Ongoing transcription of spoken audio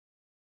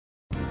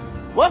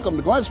Welcome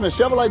to Glynn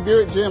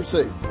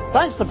Chevrolet-GMC.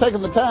 Thanks for taking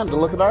the time to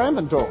look at our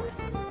inventory.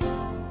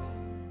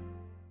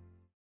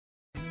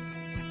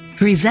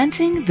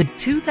 Presenting the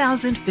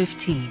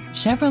 2015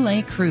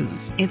 Chevrolet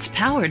Cruze. It's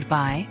powered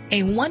by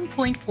a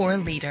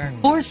 1.4-liter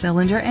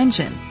four-cylinder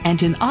engine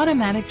and an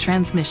automatic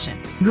transmission.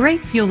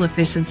 Great fuel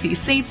efficiency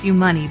saves you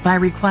money by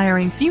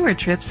requiring fewer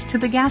trips to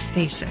the gas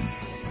station.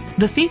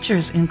 The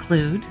features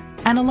include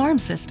an alarm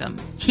system,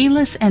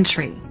 keyless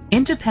entry,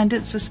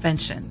 independent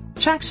suspension,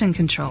 traction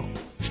control,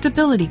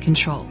 stability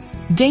control,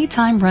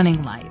 daytime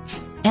running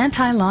lights,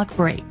 anti-lock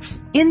brakes.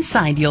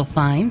 Inside you'll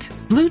find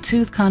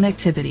Bluetooth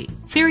connectivity,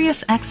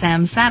 Sirius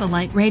XM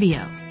satellite radio,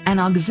 an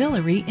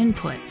auxiliary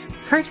input,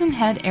 curtain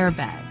head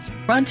airbags,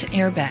 front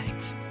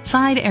airbags,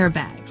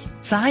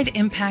 side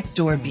impact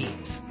door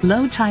beams,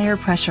 low tire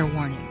pressure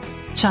warning,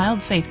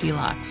 child safety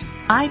locks,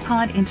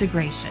 iPod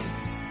integration.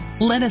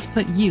 Let us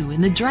put you in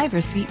the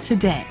driver's seat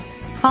today.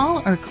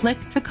 Call or click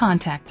to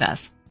contact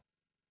us.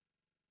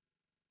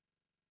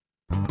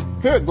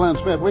 Here at Glynn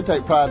Smith, we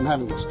take pride in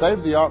having a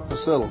state-of-the-art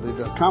facility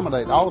to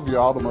accommodate all of your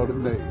automotive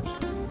needs.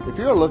 If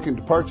you're looking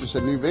to purchase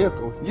a new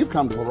vehicle, you've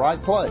come to the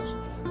right place.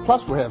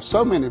 Plus, we have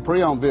so many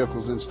pre-owned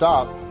vehicles in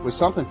stock with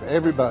something for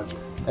every budget.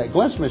 At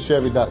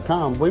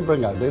GlynnSmithChevy.com, we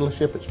bring our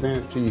dealership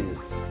experience to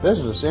you.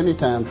 Visit us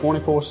anytime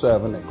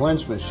 24/7 at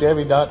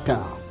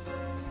GlynnSmithChevy.com.